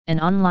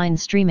 and online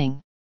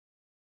streaming.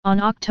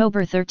 On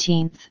October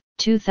 13,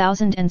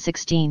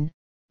 2016,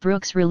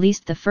 Brooks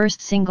released the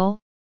first single,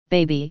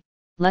 Baby,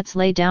 Let's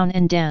Lay Down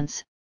and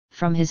Dance,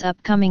 from his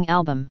upcoming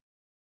album.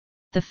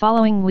 The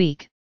following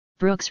week,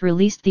 Brooks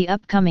released the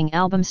upcoming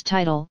album's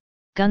title,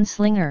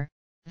 Gunslinger,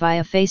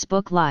 via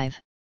Facebook Live.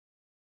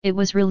 It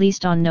was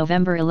released on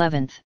November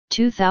 11,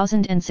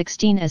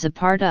 2016 as a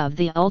part of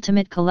The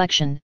Ultimate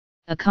Collection,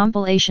 a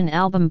compilation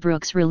album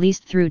Brooks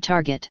released through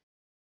Target.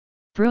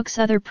 Brooks'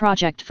 other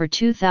project for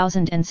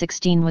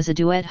 2016 was a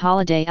duet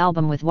holiday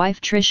album with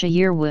wife Trisha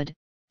Yearwood,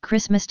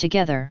 Christmas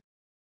Together.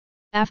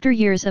 After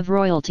years of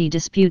royalty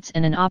disputes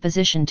and an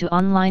opposition to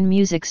online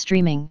music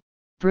streaming,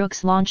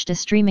 Brooks launched a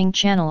streaming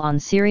channel on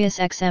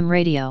SiriusXM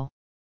Radio.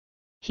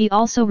 He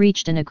also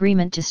reached an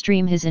agreement to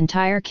stream his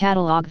entire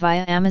catalog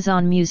via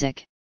Amazon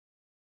Music.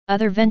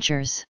 Other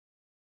ventures.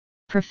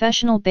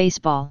 Professional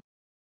baseball.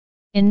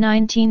 In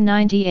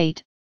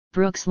 1998,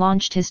 Brooks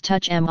launched his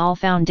Touch 'Em All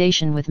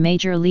Foundation with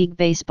Major League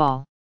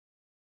Baseball.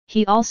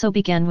 He also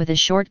began with a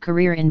short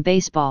career in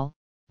baseball,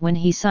 when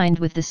he signed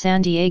with the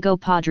San Diego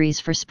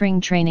Padres for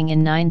spring training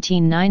in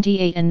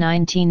 1998 and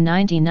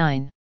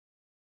 1999.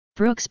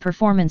 Brooks'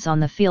 performance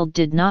on the field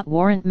did not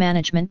warrant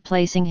management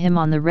placing him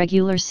on the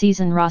regular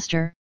season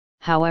roster,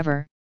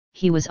 however,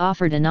 he was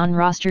offered a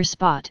non-roster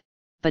spot,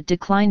 but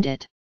declined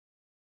it.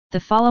 The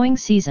following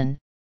season,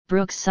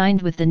 Brooks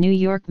signed with the New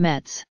York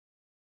Mets.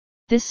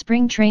 This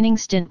spring training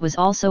stint was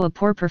also a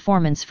poor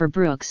performance for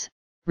Brooks,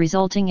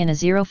 resulting in a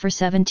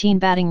 0-for-17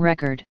 batting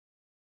record.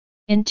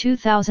 In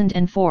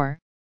 2004,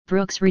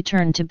 Brooks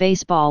returned to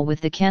baseball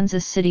with the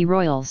Kansas City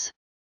Royals.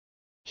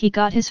 He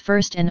got his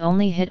first and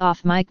only hit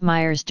off Mike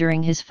Myers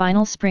during his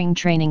final spring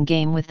training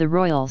game with the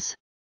Royals.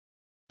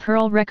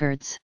 Pearl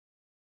Records.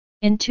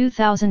 In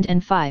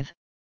 2005,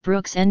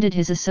 Brooks ended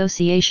his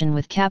association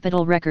with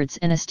Capitol Records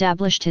and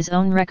established his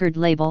own record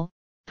label,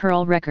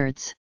 Pearl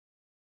Records.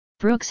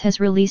 Brooks has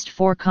released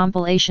 4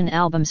 compilation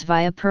albums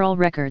via Pearl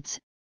Records,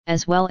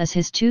 as well as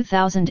his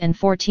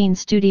 2014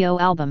 studio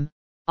album,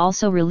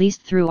 also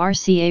released through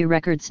RCA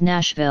Records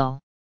Nashville.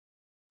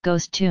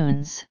 Ghost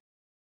Tunes.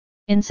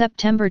 In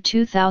September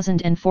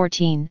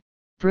 2014,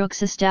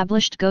 Brooks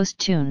established Ghost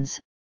Tunes,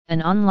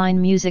 an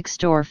online music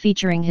store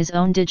featuring his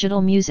own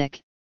digital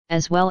music,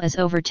 as well as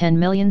over 10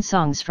 million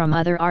songs from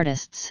other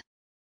artists.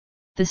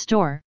 The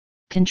store,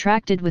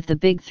 contracted with the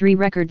big three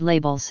record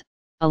labels,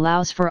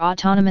 allows for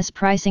autonomous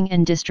pricing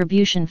and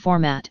distribution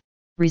format,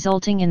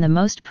 resulting in the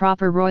most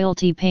proper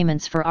royalty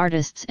payments for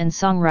artists and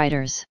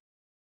songwriters.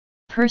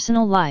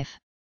 Personal life.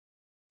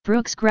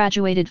 Brooks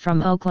graduated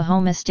from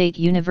Oklahoma State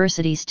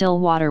University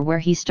Stillwater, where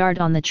he starred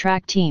on the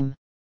track team.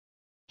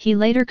 He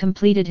later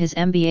completed his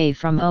MBA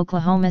from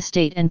Oklahoma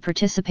State and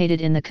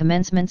participated in the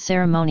commencement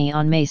ceremony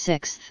on May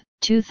 6,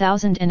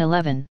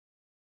 2011.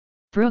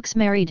 Brooks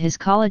married his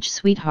college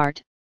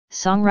sweetheart,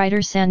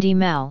 songwriter Sandy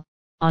Mal,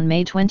 on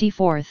May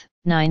 24,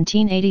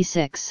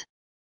 1986.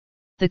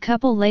 The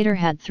couple later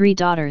had 3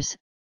 daughters,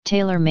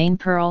 Taylor Maine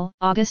Pearl,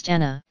 August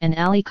Anna, and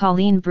Allie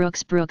Colleen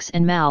Brooks. Brooks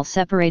and Mal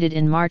separated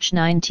in March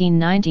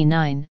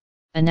 1999,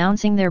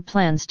 announcing their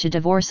plans to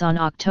divorce on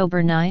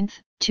October 9,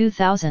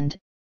 2000,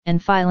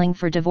 and filing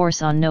for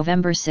divorce on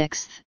November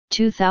 6,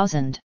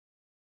 2000.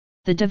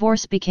 The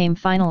divorce became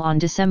final on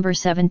December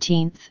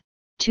 17,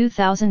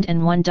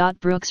 2001.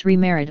 Brooks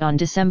remarried on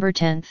December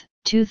 10,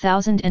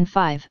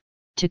 2005,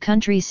 to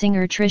country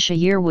singer Trisha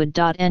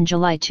Yearwood. In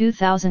July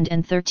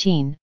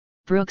 2013,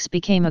 Brooks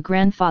became a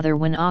grandfather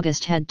when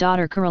August had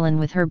daughter Carolyn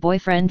with her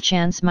boyfriend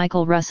Chance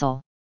Michael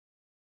Russell.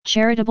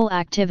 Charitable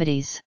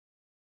activities.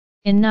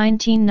 In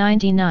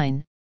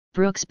 1999,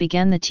 Brooks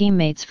began the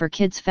Teammates for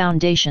Kids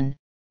Foundation,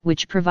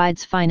 which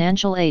provides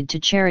financial aid to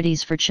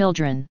charities for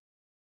children.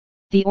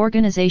 The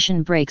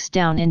organization breaks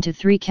down into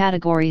 3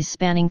 categories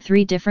spanning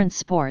 3 different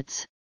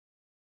sports.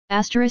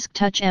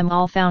 Touch M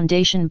All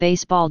Foundation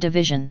Baseball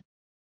Division.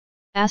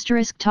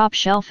 Top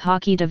Shelf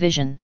Hockey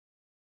Division.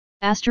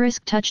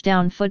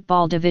 Touchdown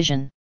Football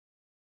Division.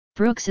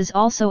 Brooks is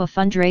also a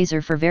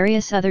fundraiser for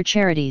various other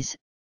charities,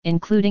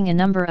 including a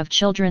number of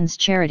children's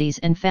charities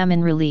and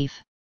famine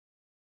relief.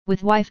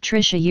 With wife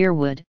Trisha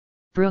Yearwood,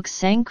 Brooks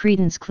sang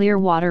Creedence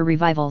Clearwater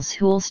Revival's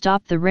Who'll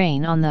Stop the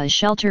Rain on the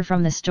Shelter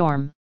from the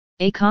Storm,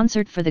 a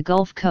concert for the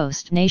Gulf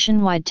Coast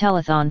nationwide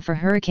telethon for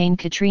Hurricane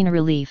Katrina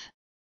relief.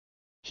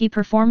 He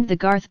performed the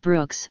Garth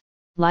Brooks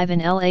Live in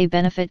LA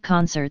benefit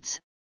concerts,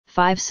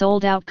 5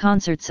 sold-out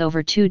concerts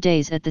over 2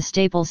 days at the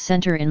Staples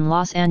Center in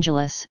Los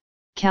Angeles,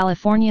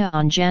 California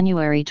on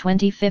January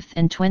 25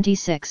 and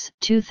 26,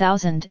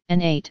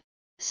 2008,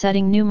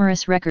 setting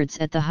numerous records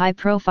at the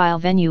high-profile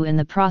venue in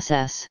the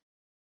process.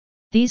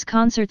 These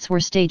concerts were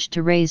staged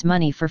to raise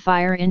money for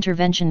fire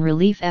intervention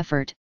relief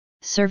effort,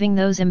 serving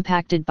those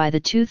impacted by the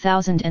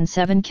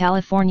 2007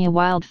 California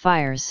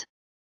wildfires.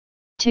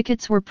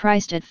 Tickets were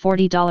priced at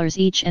 $40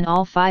 each, and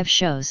all 5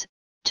 shows,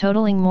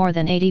 totaling more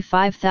than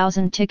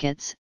 85,000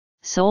 tickets,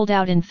 sold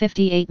out in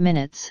 58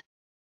 minutes.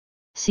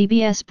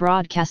 CBS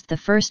broadcast the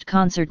first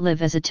concert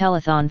live as a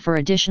telethon for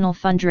additional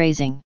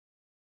fundraising.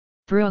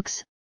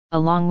 Brooks,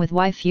 along with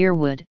wife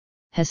Yearwood,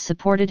 has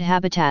supported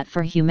Habitat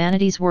for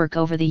Humanity's work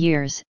over the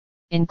years,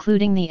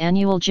 including the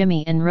annual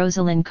Jimmy and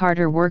Rosalind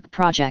Carter Work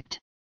Project.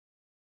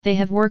 They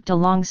have worked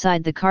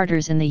alongside the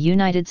Carters in the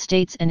United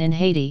States and in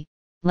Haiti,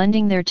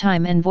 lending their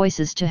time and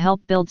voices to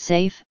help build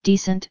safe,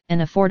 decent,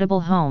 and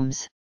affordable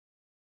homes.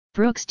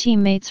 Brooks'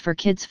 Teammates for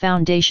Kids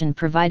Foundation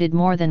provided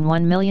more than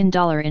 $1 million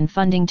in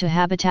funding to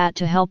Habitat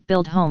to help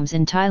build homes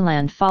in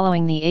Thailand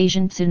following the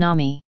Asian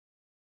tsunami.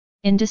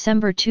 In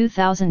December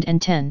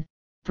 2010,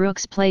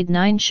 Brooks played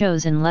 9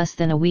 shows in less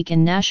than a week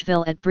in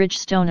Nashville at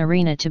Bridgestone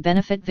Arena to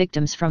benefit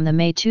victims from the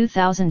May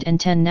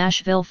 2010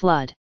 Nashville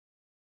flood.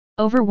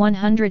 Over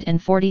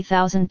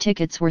 140,000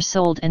 tickets were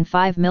sold and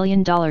 $5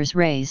 million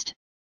raised.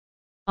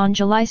 On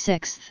July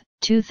 6,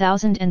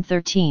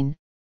 2013,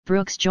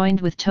 Brooks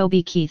joined with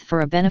Toby Keith for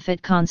a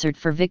benefit concert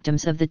for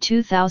victims of the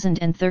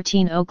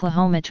 2013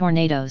 Oklahoma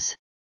tornadoes.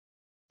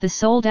 The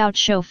sold-out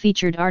show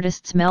featured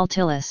artists Mel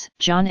Tillis,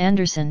 John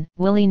Anderson,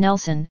 Willie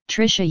Nelson,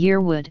 Trisha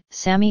Yearwood,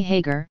 Sammy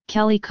Hagar,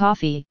 Kelly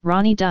Coffey,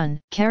 Ronnie Dunn,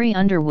 Carrie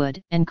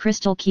Underwood, and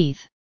Crystal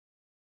Keith.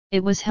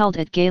 It was held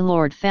at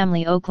Gaylord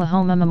Family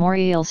Oklahoma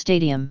Memorial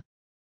Stadium.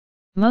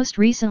 Most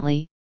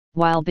recently,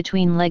 while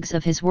between legs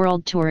of his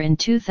world tour in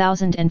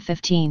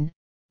 2015,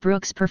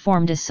 Brooks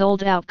performed a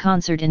sold-out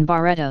concert in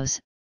Barretos,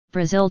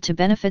 Brazil to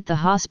benefit the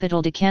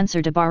Hospital de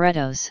Câncer de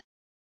Barretos.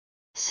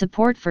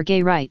 Support for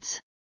gay rights.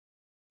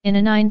 In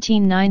a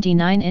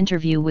 1999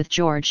 interview with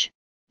George,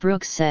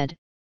 Brooks said,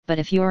 "But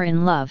if you're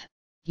in love,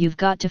 you've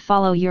got to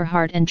follow your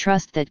heart and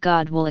trust that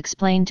God will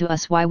explain to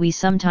us why we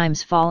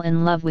sometimes fall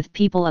in love with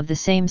people of the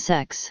same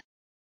sex."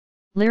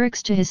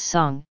 Lyrics to his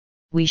song,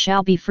 "We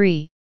Shall Be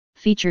Free,"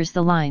 features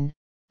the line,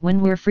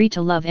 "When we're free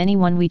to love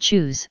anyone we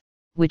choose,"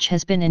 which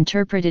has been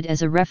interpreted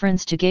as a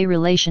reference to gay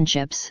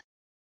relationships.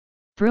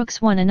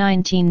 Brooks won a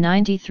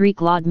 1993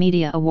 GLAAD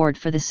Media Award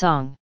for the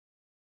song.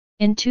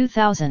 In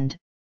 2000,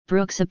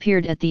 Brooks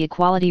appeared at the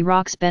Equality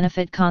Rocks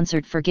benefit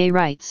concert for gay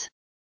rights.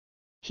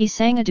 He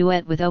sang a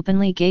duet with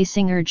openly gay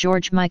singer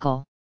George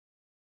Michael.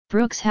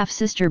 Brooks'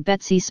 half-sister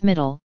Betsy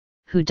Smittle,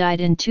 who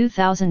died in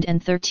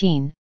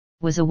 2013,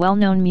 was a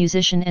well-known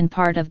musician and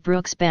part of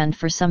Brooks' band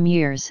for some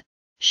years.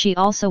 She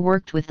also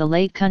worked with the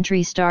late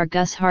country star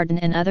Gus Hardin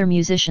and other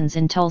musicians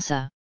in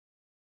Tulsa.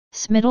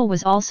 Smittle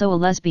was also a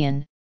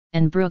lesbian,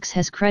 and Brooks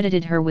has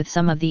credited her with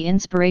some of the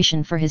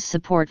inspiration for his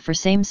support for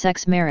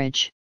same-sex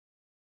marriage.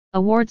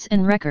 Awards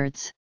and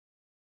records.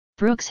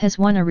 Brooks has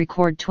won a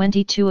record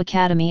 22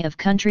 Academy of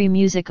Country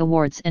Music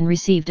Awards and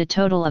received a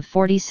total of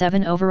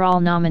 47 overall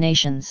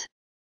nominations.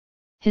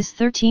 His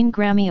 13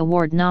 Grammy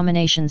Award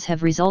nominations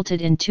have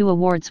resulted in 2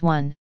 awards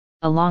won,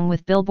 along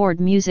with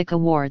Billboard Music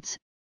Awards,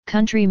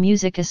 Country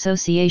Music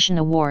Association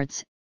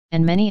Awards,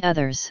 and many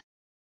others.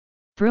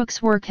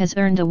 Brooks' work has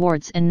earned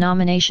awards and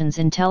nominations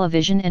in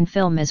television and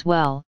film as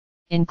well,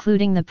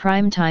 including the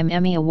Primetime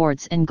Emmy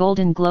Awards and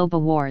Golden Globe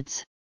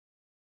Awards.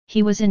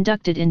 He was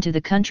inducted into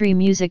the Country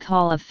Music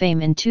Hall of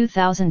Fame in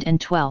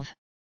 2012.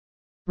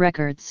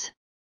 Records.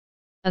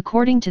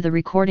 According to the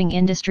Recording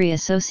Industry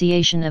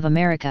Association of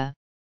America,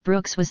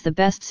 Brooks was the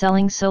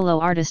best-selling solo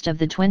artist of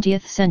the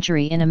 20th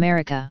century in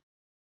America.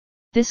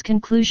 This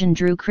conclusion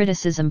drew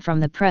criticism from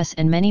the press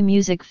and many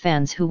music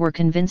fans who were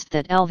convinced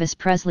that Elvis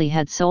Presley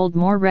had sold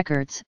more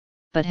records,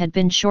 but had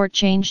been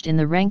shortchanged in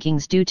the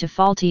rankings due to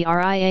faulty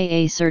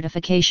RIAA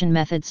certification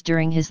methods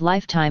during his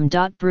lifetime.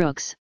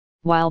 Brooks,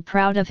 while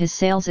proud of his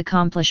sales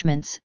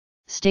accomplishments,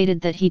 stated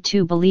that he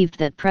too believed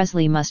that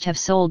Presley must have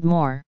sold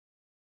more.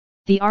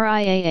 The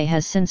RIAA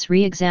has since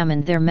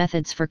re-examined their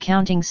methods for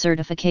counting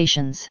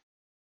certifications.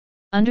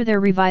 Under their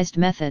revised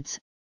methods,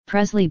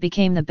 Presley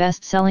became the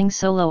best-selling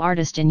solo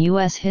artist in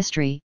U.S.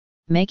 history,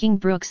 making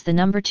Brooks the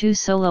number 2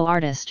 solo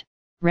artist,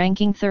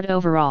 ranking 3rd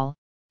overall,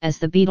 as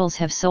the Beatles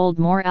have sold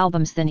more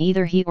albums than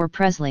either he or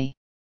Presley.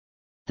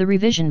 The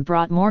revision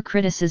brought more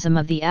criticism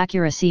of the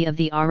accuracy of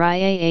the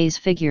RIAA's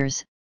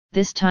figures,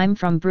 this time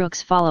from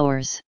Brooks'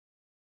 followers.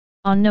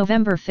 On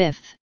November 5,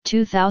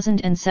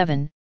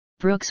 2007,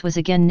 Brooks was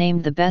again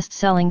named the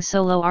best-selling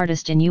solo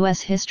artist in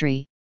U.S.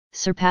 history,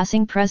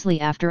 surpassing Presley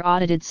after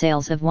audited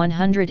sales of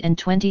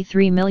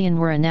 123 million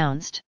were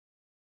announced.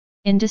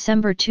 In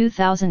December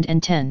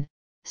 2010,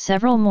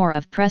 several more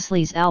of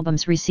Presley's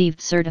albums received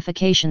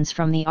certifications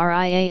from the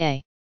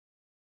RIAA.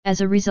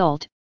 As a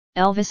result,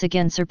 Elvis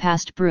again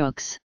surpassed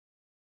Brooks.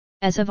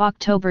 As of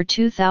October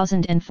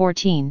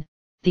 2014,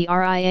 the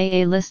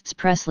RIAA lists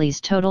Presley's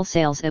total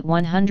sales at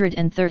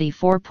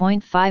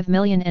 134.5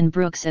 million and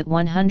Brooks at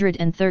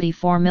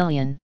 134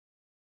 million.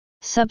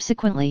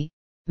 Subsequently,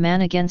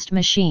 Man Against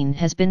Machine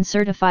has been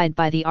certified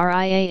by the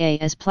RIAA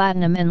as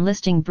platinum and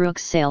listing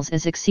Brooks' sales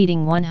as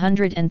exceeding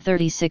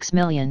 136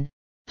 million,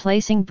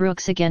 placing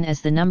Brooks again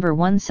as the number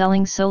 1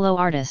 selling solo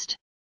artist.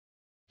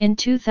 In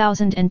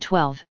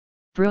 2012,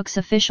 Brooks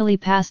officially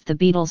passed the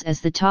Beatles as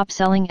the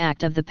top-selling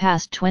act of the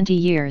past 20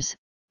 years,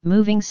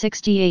 moving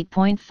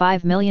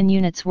 68.5 million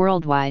units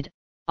worldwide,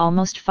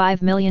 almost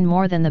 5 million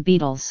more than the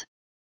Beatles.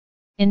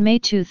 In May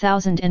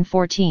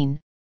 2014,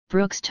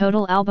 Brooks'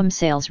 total album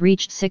sales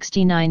reached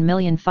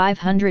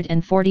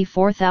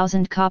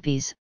 69,544,000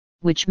 copies,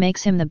 which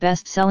makes him the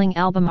best-selling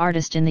album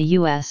artist in the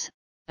U.S.,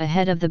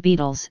 ahead of the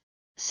Beatles,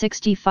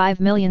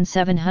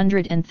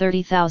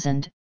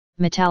 65,730,000,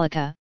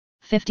 Metallica,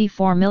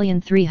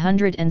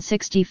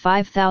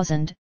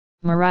 54,365,000,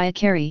 Mariah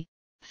Carey,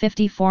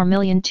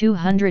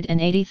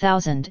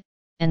 54,280,000,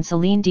 and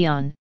Celine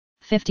Dion,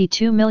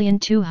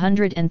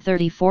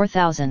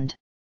 52,234,000.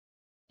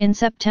 In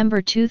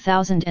September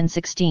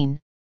 2016,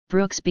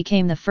 Brooks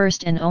became the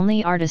first and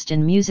only artist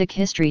in music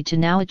history to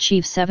now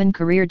achieve 7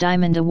 Career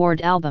Diamond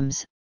Award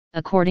albums,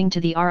 according to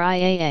the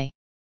RIAA.